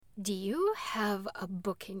Do you have a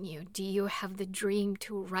book in you? Do you have the dream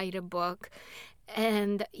to write a book?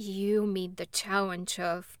 And you meet the challenge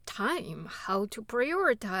of time, how to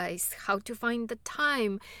prioritize, how to find the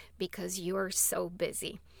time because you're so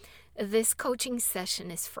busy. This coaching session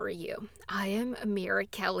is for you. I am Amira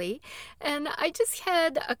Kelly, and I just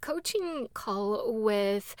had a coaching call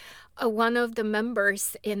with one of the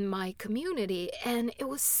members in my community, and it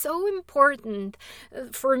was so important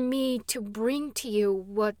for me to bring to you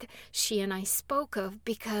what she and I spoke of,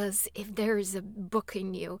 because if there's a book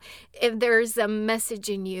in you, if there's a message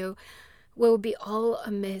in you, will be all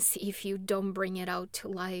amiss if you don't bring it out to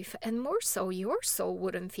life, and more so, your soul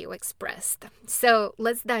wouldn't feel expressed. So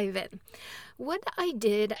let's dive in. What I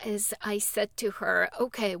did is I said to her,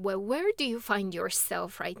 okay, well, where do you find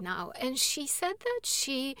yourself right now? And she said that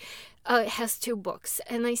she has two books.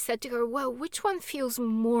 And I said to her, well, which one feels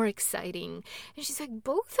more exciting? And she's like,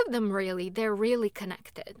 both of them really, they're really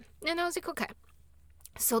connected. And I was like, okay.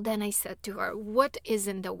 So then I said to her, what is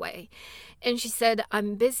in the way? And she said,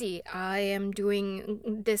 I'm busy. I am doing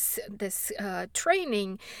this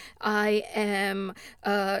training. I am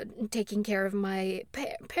taking care of my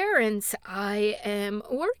parents. I am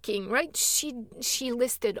working, right? She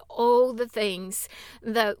listed all the things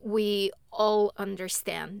that we all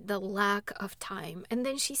understand, the lack of time. And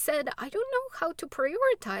then she said, I don't know how to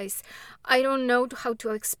prioritize. I don't know how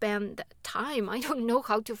to expand time. I don't know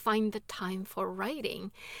how to find the time for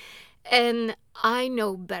writing. And I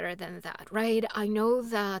know better than that, right? I know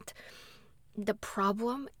that the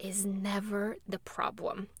problem is never the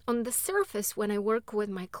problem. On the surface, when I work with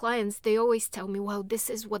my clients, they always tell me, well, this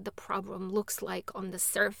is what the problem looks like on the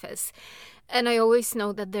surface. And I always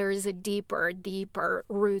know that there is a deeper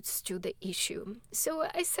roots to the issue. So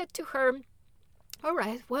I said to her, all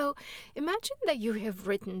right, well, imagine that you have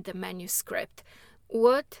written the manuscript.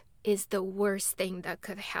 What is the worst thing that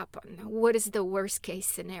could happen? What is the worst case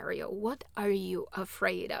scenario? What are you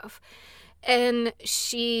afraid of? And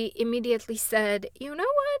she immediately said, you know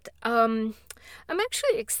what? I'm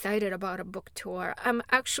actually excited about a book tour. I'm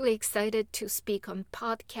actually excited to speak on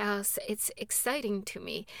podcasts. It's exciting to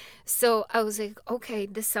me. So I was like, okay,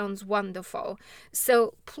 this sounds wonderful.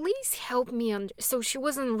 So please help me. So she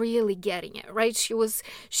wasn't really getting it, right? She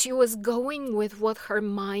was going with what her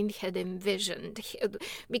mind had envisioned,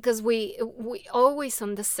 because we always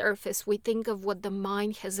on the surface, we think of what the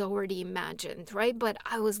mind has already imagined, right? But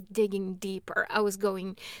I was digging deeper. I was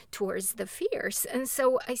going towards the fears. And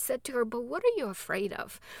so I said to her, but what are you afraid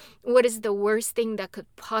of? What is the worst thing that could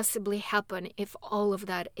possibly happen if all of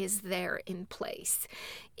that is there in place?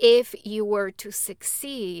 If you were to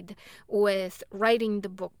succeed with writing the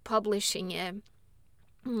book, publishing it,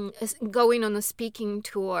 going on a speaking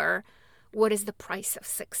tour, what is the price of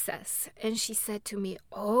success? And she said to me,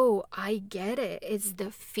 oh, I get it. It's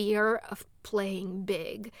the fear of playing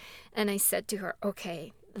big. And I said to her,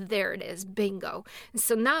 okay, there it is, bingo.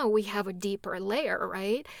 So now we have a deeper layer,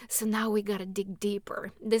 right? So now we got to dig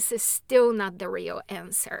deeper. This is still not the real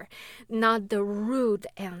answer, not the root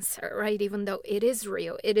answer, right? Even though it is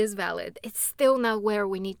real, it is valid, it's still not where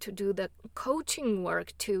we need to do the coaching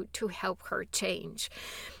work to help her change.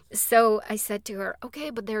 So I said to her,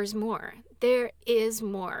 okay, but there's more. There is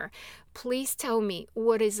more. Please tell me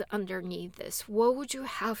what is underneath this. What would you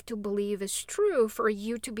have to believe is true for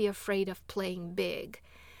you to be afraid of playing big?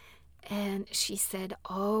 And she said,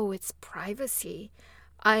 oh, it's privacy.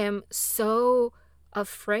 I am so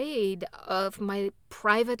afraid of my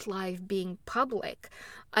private life being public.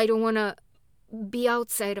 I don't want to be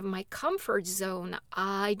outside of my comfort zone.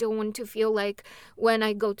 I don't want to feel like when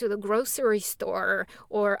I go to the grocery store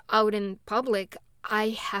or out in public, I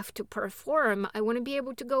have to perform. I want to be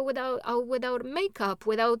able to go without makeup,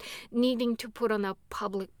 without needing to put on a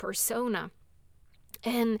public persona.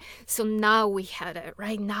 And so now we had it,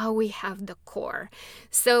 right? Now we have the core.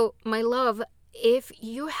 So, my love, if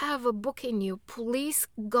you have a book in you, please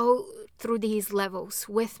go through these levels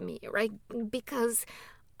with me, right? Because,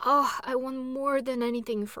 I want more than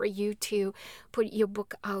anything for you to put your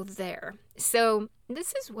book out there. So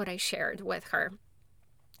this is what I shared with her.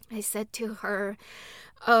 I said to her,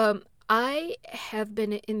 I have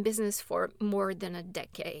been in business for more than a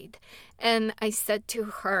decade. And I said to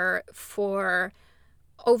her, for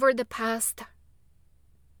over the past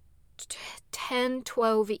 10,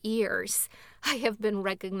 12 years, I have been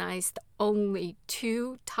recognized only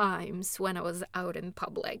 2 times when I was out in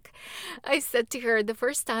public. I said to her, the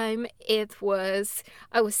first time I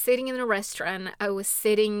was sitting in a restaurant, I was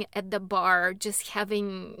sitting at the bar just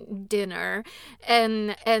having dinner,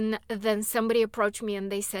 and then somebody approached me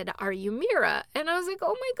and they said, are you Mira? And I was like,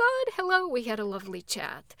 oh my God, hello. We had a lovely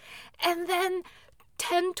chat. And then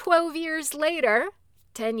 12 years later,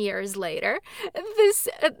 10 years later,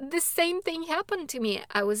 the same thing happened to me.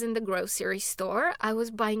 I was in the grocery store. I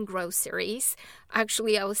was buying groceries.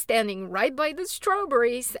 Actually, I was standing right by the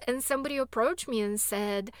strawberries, and somebody approached me and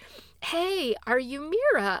said, "Hey, are you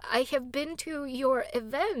Mira? I have been to your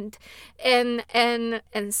event,"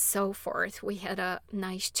 and so forth. We had a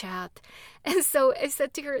nice chat. And so I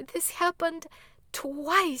said to her, "This happened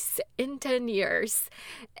twice in 10 years.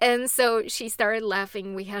 And so she started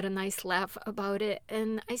laughing. We had a nice laugh about it.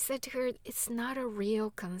 And I said to her, it's not a real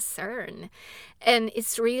concern. And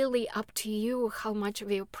it's really up to you how much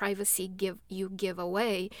of your privacy you give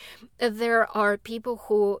away. There are people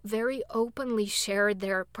who very openly share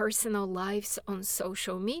their personal lives on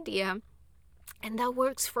social media. And that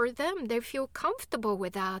works for them. They feel comfortable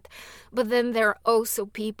with that. But then there are also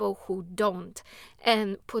people who don't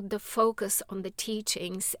and put the focus on the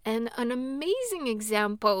teachings. And an amazing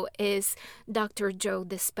example is Dr. Joe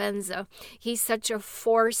Dispenza. He's such a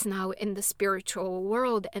force now in the spiritual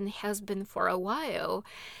world and has been for a while.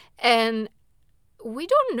 And we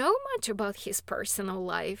don't know much about his personal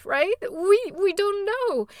life, right? We don't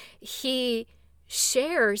know. He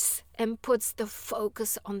shares and puts the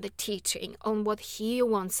focus on the teaching, on what he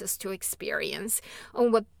wants us to experience,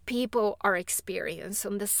 on what people are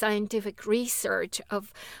experiencing, on the scientific research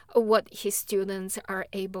of what his students are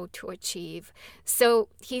able to achieve. So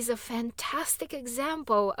he's a fantastic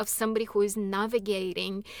example of somebody who is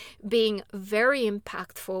navigating, being very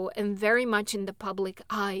impactful and very much in the public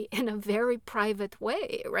eye in a very private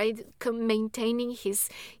way, right? Maintaining his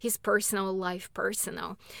personal life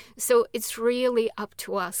personal. So it's really up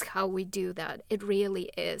to us how we do that. It really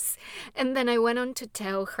is. And then I went on to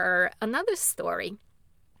tell her another story.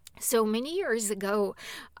 So many years ago,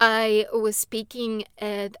 I was speaking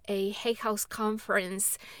at a Hay House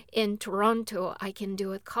conference in Toronto, I Can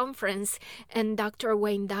Do It conference, and Dr.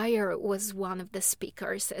 Wayne Dyer was one of the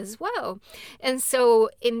speakers as well. And so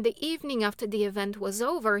in the evening after the event was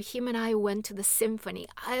over, him and I went to the symphony.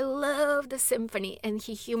 I love the symphony, and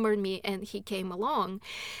he humored me and he came along.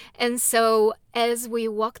 And so as we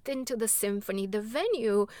walked into the symphony, the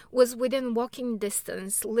venue was within walking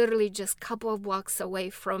distance, literally just a couple of blocks away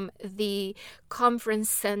from the conference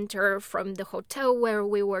center, from the hotel where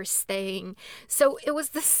we were staying. So it was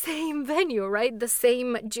the same venue, right? The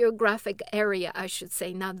same geographic area, I should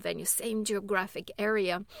say, not venue, same geographic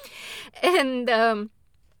area. And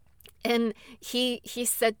he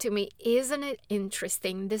said to me, isn't it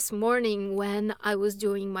interesting? This morning when I was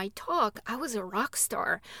doing my talk, I was a rock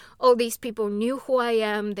star. All these people knew who I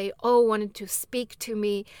am. They all wanted to speak to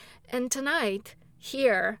me. And tonight,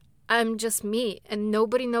 here, I'm just me, and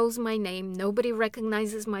nobody knows my name. Nobody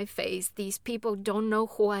recognizes my face. These people don't know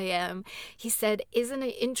who I am. He said, isn't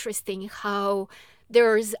it interesting how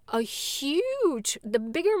there's the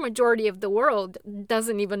bigger majority of the world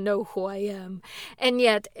doesn't even know who I am. And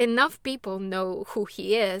yet enough people know who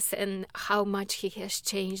he is and how much he has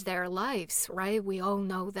changed their lives, right? We all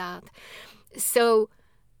know that. So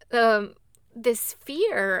this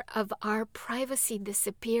fear of our privacy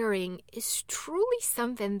disappearing is truly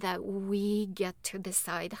something that we get to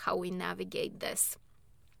decide how we navigate this.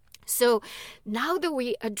 So now that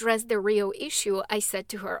we address the real issue, I said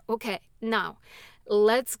to her, okay, now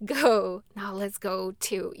let's go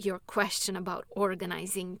to your question about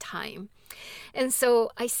organizing time. And so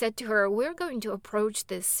I said to her, we're going to approach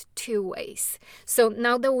this two ways. So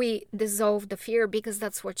now that we dissolve the fear, because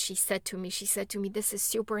that's what she said to me. She said to me, this is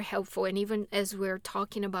super helpful. And even as we're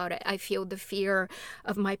talking about it, I feel the fear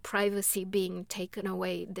of my privacy being taken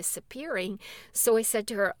away, disappearing. So I said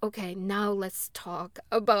to her, okay, now let's talk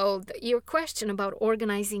about your question about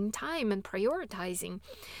organizing time and prioritizing.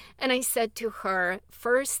 And I said to her,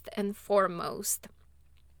 first and foremost,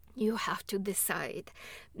 you have to decide.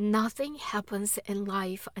 Nothing happens in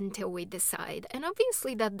life until we decide. And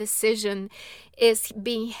obviously that decision is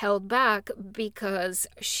being held back because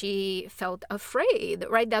she felt afraid,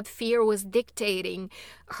 right? That fear was dictating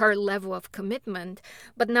her level of commitment.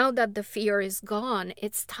 But now that the fear is gone,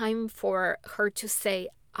 it's time for her to say,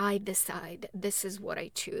 I decide. This is what I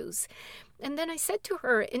choose. And then I said to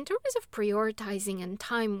her, in terms of prioritizing and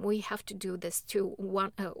time, we have to do this two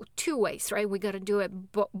ways, right? We got to do it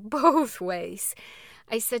both ways.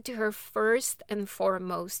 I said to her, first and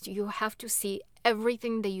foremost, you have to see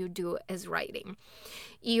everything that you do as writing.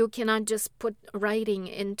 You cannot just put writing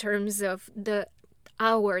in terms of the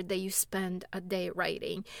hour that you spend a day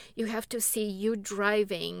writing. You have to see you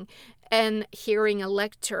driving and hearing a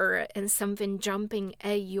lecture and something jumping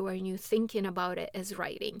at you and you thinking about it as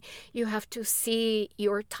writing. You have to see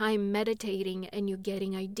your time meditating and you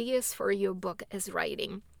getting ideas for your book as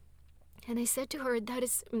writing. And I said to her, that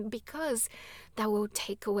is because that will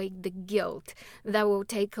take away the guilt. That will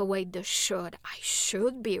take away the should. I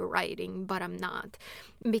should be writing, but I'm not.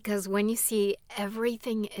 Because when you see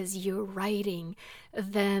everything as you writing,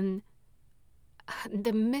 then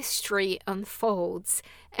the mystery unfolds.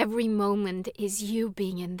 Every moment is you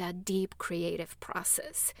being in that deep creative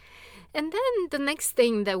process. And then the next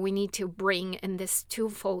thing that we need to bring in this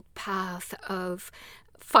twofold path of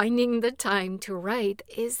finding the time to write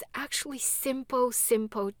is actually simple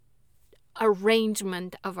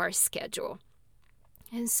arrangement of our schedule.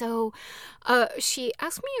 And so she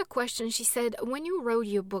asked me a question. She said, when you wrote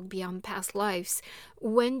your book, Beyond Past Lives,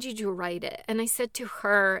 when did you write it? And I said to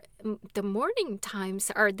her, the morning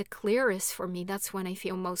times are the clearest for me. That's when I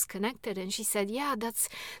feel most connected. And she said, yeah,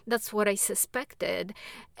 that's what I suspected.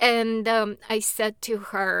 And I said to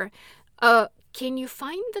her, can you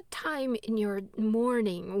find the time in your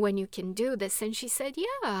morning when you can do this? And she said,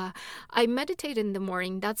 yeah, I meditate in the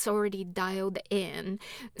morning. That's already dialed in.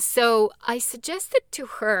 So I suggested to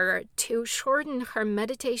her to shorten her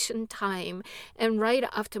meditation time and right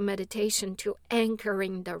after meditation to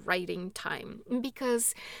anchoring the writing time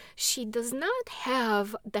because she does not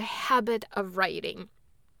have the habit of writing.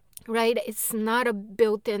 Right? It's not a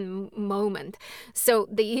built-in moment. So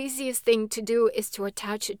the easiest thing to do is to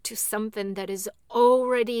attach it to something that is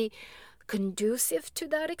already conducive to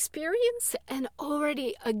that experience and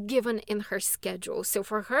already a given in her schedule. So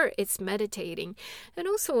for her, it's meditating. And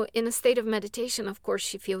also in a state of meditation, of course,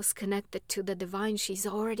 she feels connected to the divine. She's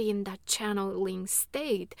already in that channeling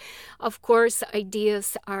state. Of course,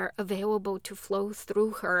 ideas are available to flow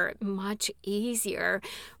through her much easier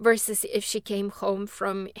versus if she came home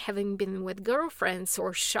from having been with girlfriends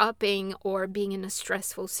or shopping or being in a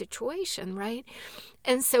stressful situation, right?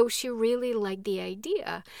 And so she really liked the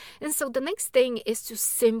idea. And so the next thing is to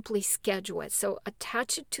simply schedule it. So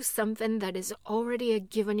attach it to something that is already a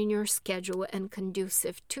given in your schedule and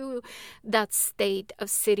conducive to that state of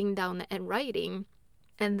sitting down and writing.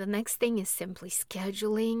 And the next thing is simply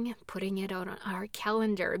scheduling, putting it on our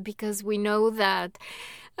calendar, because we know that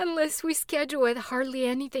unless we schedule it, hardly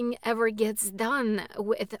anything ever gets done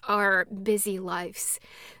with our busy lives.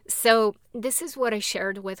 So this is what I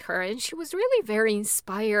shared with her, and she was really very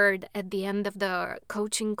inspired at the end of the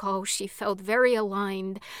coaching call. She felt very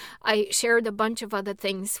aligned. I shared a bunch of other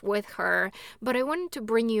things with her, but I wanted to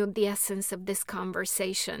bring you the essence of this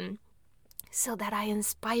conversation, so that I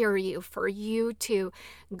inspire you, for you to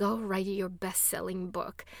go write your best-selling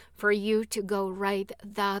book, for you to go write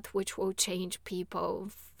that which will change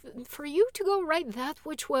people, for you to go write that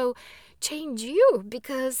which will change you,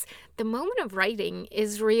 because the moment of writing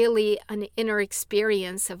is really an inner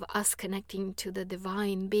experience of us connecting to the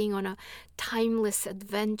divine, being on a timeless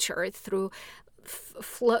adventure through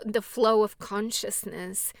the flow of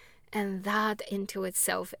consciousness, and that into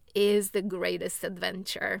itself is the greatest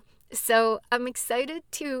adventure. So I'm excited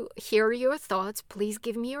to hear your thoughts. Please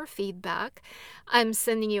give me your feedback. I'm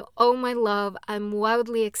sending you all my love. I'm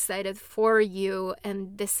wildly excited for you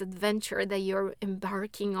and this adventure that you're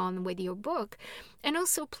embarking on with your book. And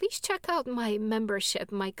also, please check out my membership,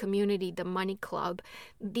 my community, the Money Club.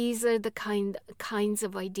 These are the kinds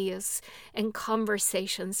of ideas and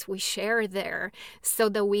conversations we share there so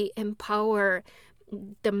that we empower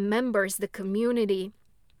the members, the community,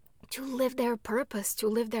 to live their purpose, to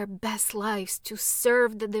live their best lives, to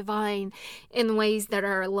serve the divine in ways that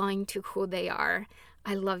are aligned to who they are.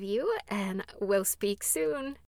 I love you, and we'll speak soon.